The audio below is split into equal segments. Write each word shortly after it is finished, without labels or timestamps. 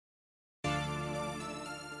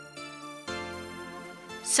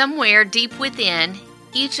Somewhere deep within,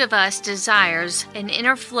 each of us desires an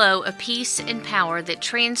inner flow of peace and power that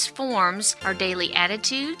transforms our daily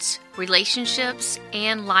attitudes, relationships,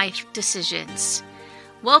 and life decisions.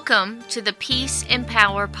 Welcome to the Peace and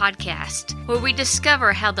Power podcast, where we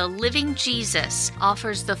discover how the living Jesus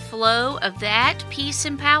offers the flow of that peace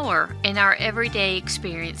and power in our everyday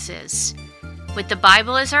experiences. With the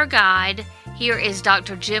Bible as our guide, here is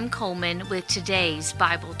Dr. Jim Coleman with today's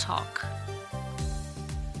Bible Talk.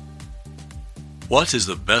 What is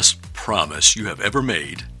the best promise you have ever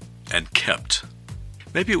made and kept?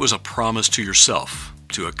 Maybe it was a promise to yourself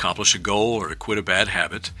to accomplish a goal or to quit a bad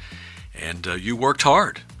habit, and you worked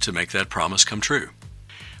hard to make that promise come true.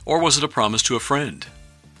 Or was it a promise to a friend,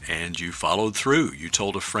 and you followed through? You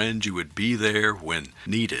told a friend you would be there when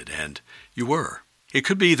needed, and you were. It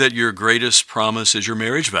could be that your greatest promise is your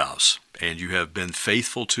marriage vows, and you have been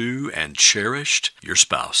faithful to and cherished your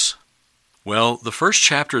spouse. Well, the first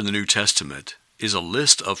chapter in the New Testament is a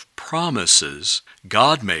list of promises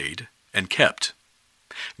God made and kept.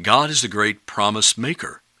 God is the great promise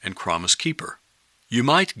maker and promise keeper. You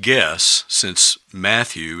might guess, since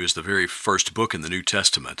Matthew is the very first book in the New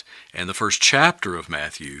Testament, and the first chapter of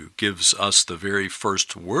Matthew gives us the very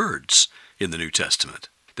first words in the New Testament,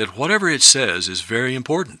 that whatever it says is very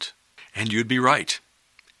important, and you'd be right.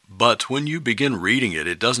 But when you begin reading it,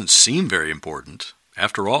 it doesn't seem very important.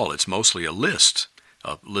 After all, it's mostly a list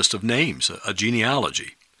of names, a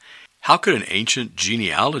genealogy. How could an ancient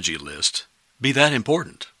genealogy list be that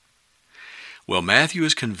important? Well, Matthew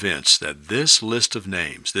is convinced that this list of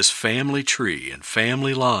names, this family tree and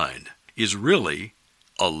family line, is really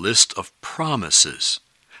a list of promises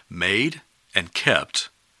made and kept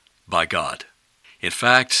by God. In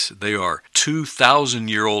fact, they are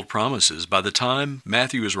 2,000-year-old promises by the time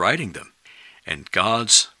Matthew is writing them. And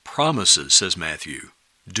God's promises, says Matthew,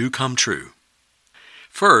 do come true.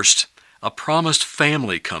 First, a promised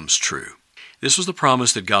family comes true. This was the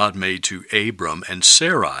promise that God made to Abram and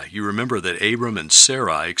Sarai. You remember that Abram and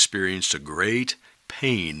Sarai experienced a great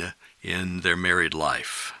pain in their married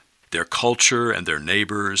life. Their culture and their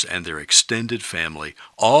neighbors and their extended family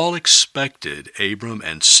all expected Abram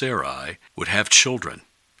and Sarai would have children.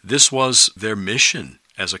 This was their mission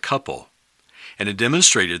as a couple, and it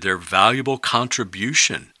demonstrated their valuable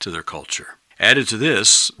contribution to their culture. Added to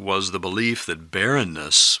this was the belief that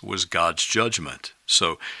barrenness was God's judgment.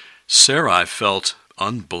 So Sarai felt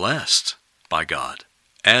unblessed by God.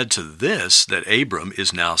 Add to this that Abram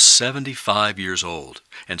is now 75 years old,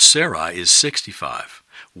 and Sarai is 65,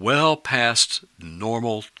 well past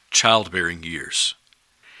normal childbearing years.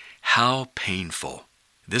 How painful.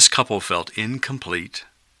 This couple felt incomplete,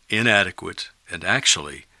 inadequate, and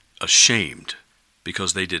actually ashamed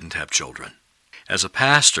because they didn't have children. As a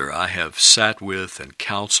pastor, I have sat with and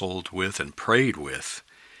counseled with and prayed with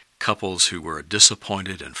couples who were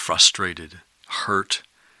disappointed and frustrated, hurt,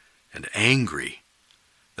 and angry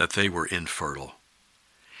that they were infertile.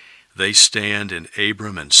 They stand in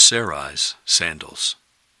Abram and Sarai's sandals.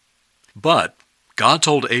 But God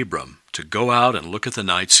told Abram to go out and look at the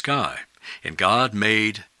night sky, and God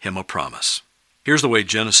made him a promise. Here's the way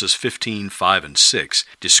Genesis 15:5 and 6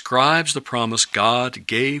 describes the promise God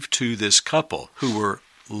gave to this couple, who were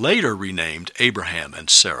later renamed Abraham and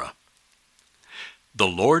Sarah. The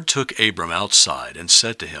Lord took Abram outside and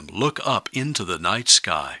said to him, "Look up into the night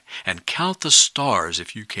sky and count the stars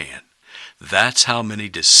if you can. That's how many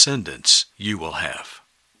descendants you will have."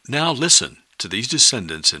 Now listen to these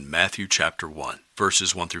descendants in Matthew chapter 1,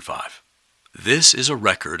 verses 1 through 5. This is a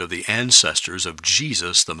record of the ancestors of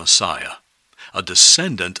Jesus the Messiah, a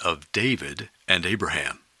descendant of David and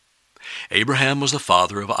Abraham. Abraham was the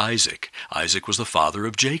father of Isaac. Isaac was the father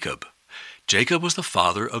of Jacob. Jacob was the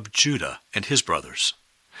father of Judah and his brothers.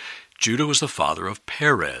 Judah was the father of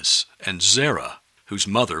Perez and Zerah, whose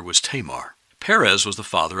mother was Tamar. Perez was the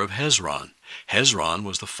father of Hezron. Hezron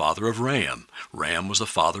was the father of Ram. Ram was the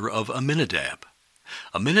father of Amminadab.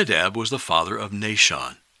 Amminadab was the father of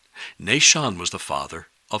Nahshon. Nahshon was the father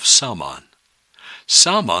of Salmon.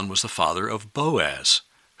 Salmon was the father of Boaz,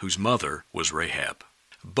 whose mother was Rahab.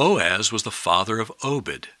 Boaz was the father of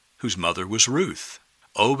Obed, whose mother was Ruth.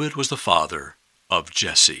 Obed was the father of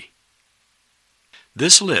Jesse.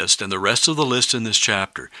 This list and the rest of the list in this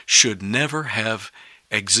chapter should never have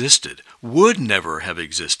existed, would never have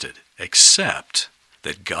existed, except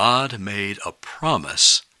that God made a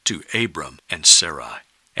promise to Abram and Sarai,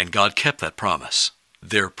 and God kept that promise.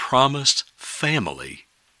 Their promised family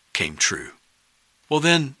came true. Well,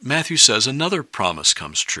 then Matthew says another promise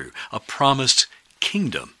comes true, a promised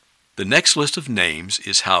kingdom. The next list of names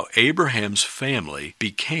is how Abraham's family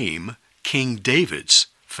became King David's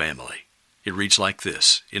family. It reads like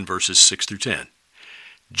this in verses 6 through 10.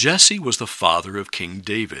 Jesse was the father of King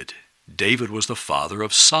David. David was the father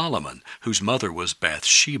of Solomon, whose mother was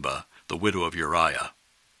Bathsheba, the widow of Uriah.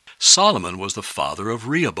 Solomon was the father of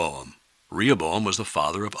Rehoboam. Rehoboam was the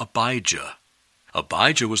father of Abijah.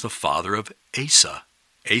 Abijah was the father of Asa.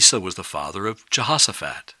 Asa was the father of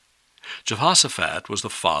Jehoshaphat. Jehoshaphat was the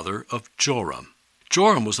father of Joram.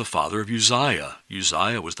 Joram was the father of Uzziah.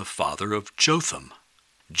 Uzziah was the father of Jotham.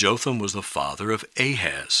 Jotham was the father of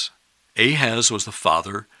Ahaz. Ahaz was the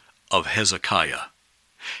father of Hezekiah.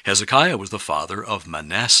 Hezekiah was the father of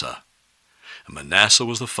Manasseh. Manasseh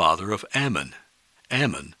was the father of Ammon.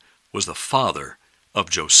 Ammon was the father of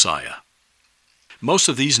Josiah. Most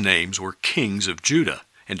of these names were kings of Judah.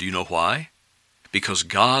 And do you know why? Because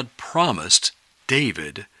God promised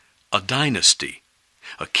David a dynasty,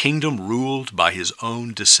 a kingdom ruled by his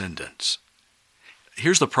own descendants.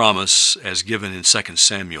 Here's the promise as given in 2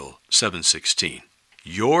 Samuel 7:16.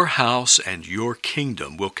 Your house and your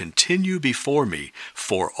kingdom will continue before me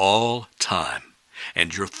for all time,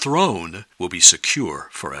 and your throne will be secure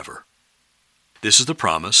forever. This is the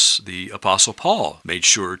promise the Apostle Paul made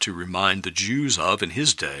sure to remind the Jews of in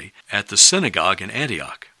his day at the synagogue in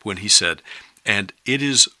Antioch, when he said, "And it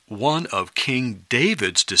is one of King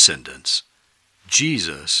David's descendants,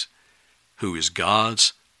 Jesus, who is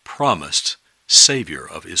God's promised Savior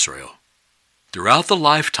of Israel." Throughout the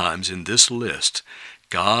lifetimes in this list,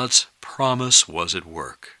 God's promise was at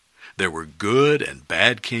work. There were good and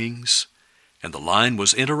bad kings, and the line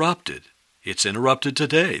was interrupted. It's interrupted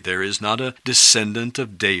today. There is not a descendant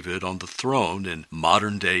of David on the throne in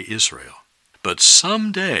modern-day Israel. But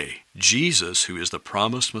someday, Jesus, who is the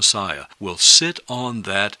promised Messiah, will sit on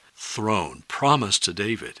that throne promised to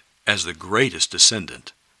David as the greatest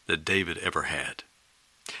descendant that David ever had.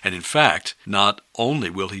 And in fact, not only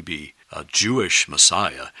will he be a Jewish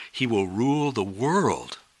Messiah, he will rule the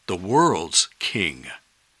world, the world's king.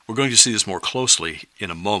 We're going to see this more closely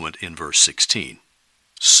in a moment in verse 16.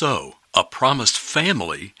 So, a promised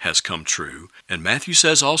family has come true, and Matthew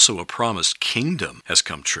says also a promised kingdom has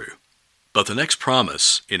come true. But the next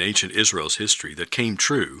promise in ancient Israel's history that came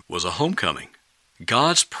true was a homecoming.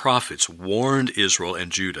 God's prophets warned Israel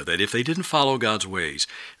and Judah that if they didn't follow God's ways,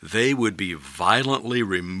 they would be violently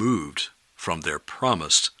removed from their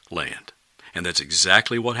promised land. And that's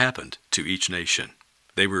exactly what happened to each nation.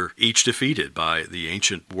 They were each defeated by the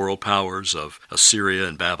ancient world powers of Assyria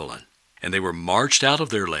and Babylon, and they were marched out of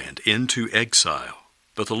their land into exile.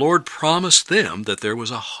 But the Lord promised them that there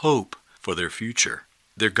was a hope for their future.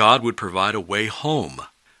 Their God would provide a way home,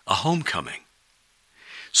 a homecoming.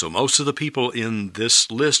 So most of the people in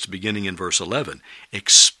this list, beginning in verse 11,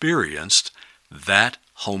 experienced that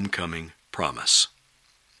homecoming promise.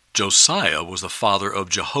 Josiah was the father of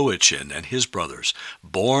Jehoiachin and his brothers,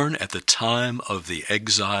 born at the time of the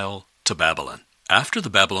exile to Babylon. After the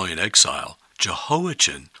Babylonian exile,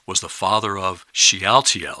 Jehoiachin was the father of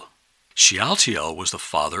Shealtiel. Shealtiel was the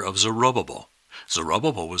father of Zerubbabel.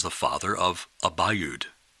 Zerubbabel was the father of Abiud.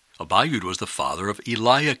 Abiud was the father of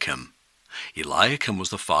Eliakim. Eliakim was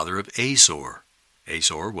the father of Azor.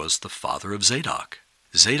 Azor was the father of Zadok.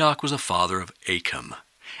 Zadok was the father of Achim.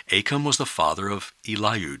 Achim was the father of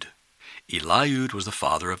Eliud. Eliud was the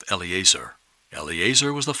father of Eleazar.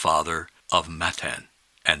 Eleazar was the father of Matan.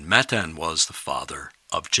 And Matan was the father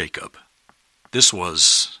of Jacob. This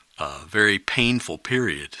was a very painful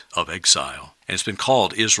period of exile, and it's been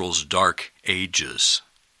called Israel's Dark Ages.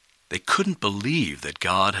 They couldn't believe that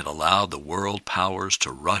God had allowed the world powers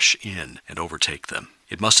to rush in and overtake them.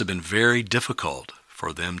 It must have been very difficult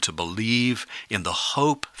for them to believe in the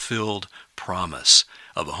hope-filled promise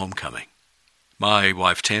of a homecoming. My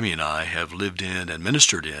wife Tammy and I have lived in and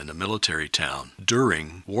ministered in a military town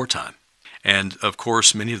during wartime. And of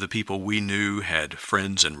course, many of the people we knew had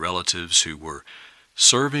friends and relatives who were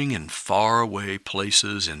serving in faraway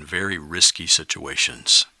places in very risky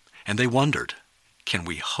situations. And they wondered, can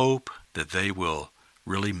we hope that they will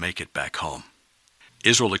really make it back home?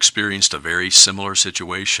 Israel experienced a very similar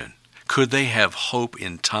situation. Could they have hope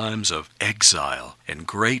in times of exile and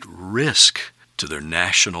great risk to their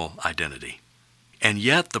national identity? And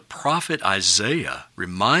yet the prophet Isaiah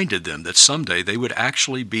reminded them that someday they would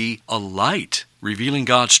actually be a light, revealing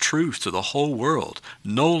God's truth to the whole world,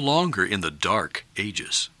 no longer in the dark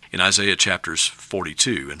ages. In Isaiah chapters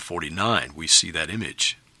 42 and 49, we see that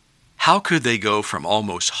image. How could they go from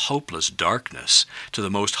almost hopeless darkness to the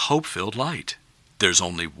most hope-filled light? There's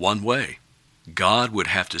only one way. God would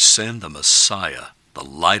have to send the Messiah, the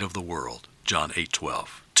light of the world, John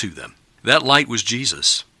 8:12, to them. That light was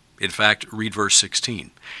Jesus. In fact, read verse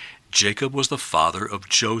 16. Jacob was the father of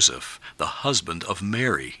Joseph, the husband of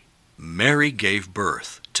Mary. Mary gave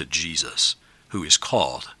birth to Jesus, who is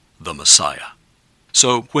called the Messiah.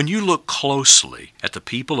 So when you look closely at the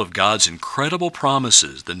people of God's incredible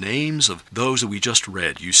promises, the names of those that we just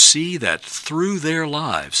read, you see that through their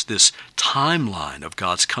lives, this timeline of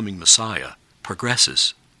God's coming Messiah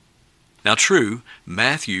progresses. Now true,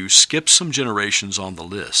 Matthew skips some generations on the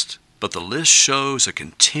list, but the list shows a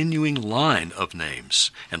continuing line of names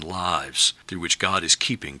and lives through which God is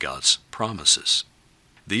keeping God's promises.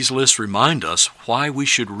 These lists remind us why we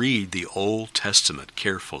should read the Old Testament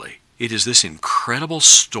carefully. It is this incredible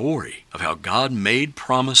story of how God made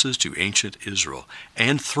promises to ancient Israel,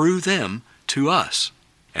 and through them to us.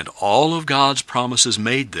 And all of God's promises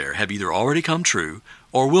made there have either already come true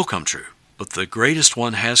or will come true. But the greatest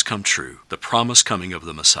one has come true, the promised coming of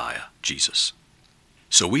the Messiah, Jesus.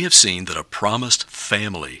 So we have seen that a promised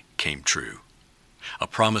family came true. A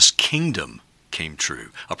promised kingdom came true.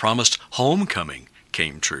 A promised homecoming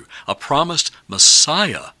came true. A promised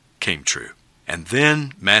Messiah came true. And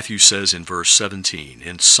then Matthew says in verse 17,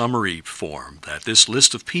 in summary form, that this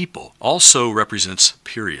list of people also represents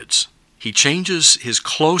periods. He changes his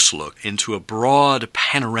close look into a broad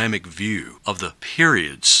panoramic view of the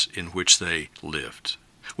periods in which they lived.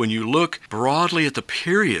 When you look broadly at the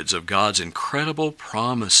periods of God's incredible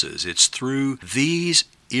promises, it's through these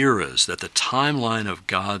eras that the timeline of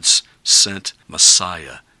God's sent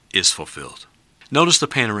Messiah is fulfilled. Notice the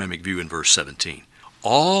panoramic view in verse 17.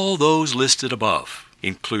 All those listed above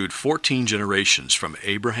include 14 generations from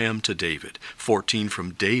Abraham to David, 14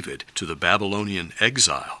 from David to the Babylonian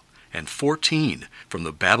exile, and 14 from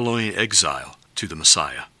the Babylonian exile to the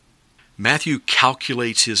Messiah. Matthew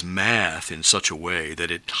calculates his math in such a way that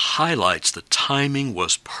it highlights the timing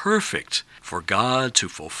was perfect for God to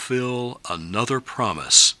fulfill another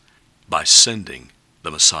promise by sending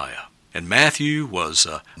the Messiah. And Matthew was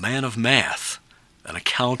a man of math, an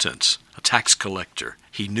accountant, a tax collector.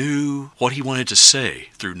 He knew what he wanted to say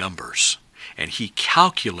through numbers, and he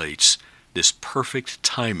calculates this perfect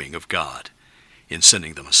timing of God in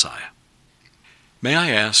sending the Messiah. May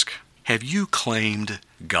I ask, have you claimed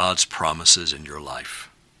God's promises in your life?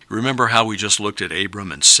 Remember how we just looked at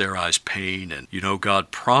Abram and Sarai's pain, and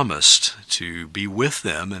God promised to be with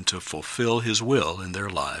them and to fulfill his will in their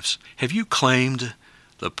lives. Have you claimed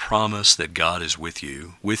the promise that God is with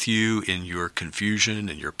you in your confusion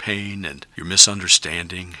and your pain and your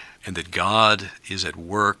misunderstanding, and that God is at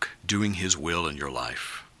work doing his will in your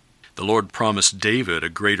life? The Lord promised David a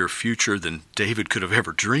greater future than David could have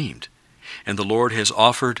ever dreamed. And the Lord has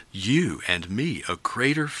offered you and me a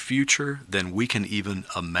greater future than we can even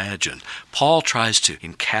imagine. Paul tries to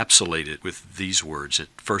encapsulate it with these words at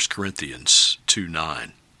 1 Corinthians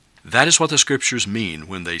 2:9. That is what the Scriptures mean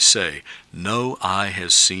when they say, "No eye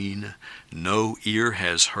has seen, no ear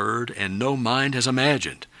has heard, and no mind has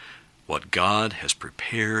imagined what God has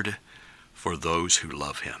prepared for those who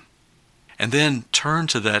love him." And then turn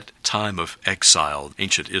to that time of exile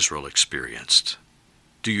ancient Israel experienced.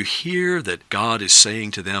 Do you hear that God is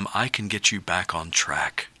saying to them, I can get you back on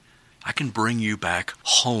track. I can bring you back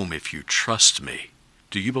home if you trust me.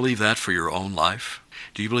 Do you believe that for your own life?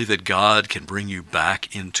 Do you believe that God can bring you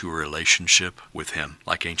back into a relationship with him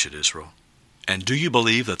like ancient Israel? And do you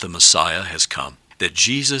believe that the Messiah has come? That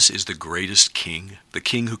Jesus is the greatest king, the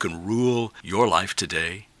king who can rule your life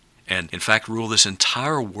today, and in fact rule this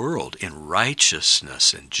entire world in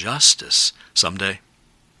righteousness and justice someday?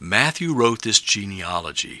 Matthew wrote this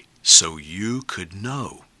genealogy so you could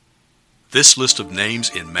know. This list of names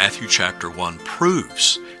in Matthew chapter 1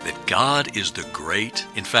 proves that God is the great,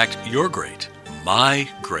 in fact, your great, my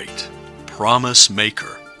great promise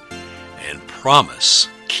maker and promise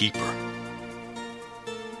keeper.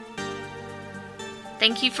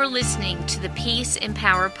 Thank you for listening to the Peace and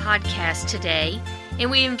Power podcast today, and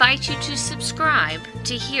we invite you to subscribe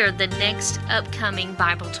to hear the next upcoming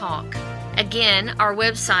Bible Talk. Again, our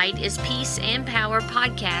website is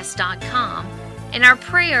peaceandpowerpodcast.com, and our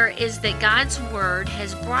prayer is that God's Word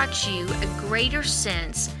has brought you a greater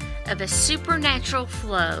sense of a supernatural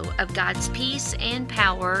flow of God's peace and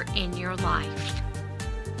power in your life.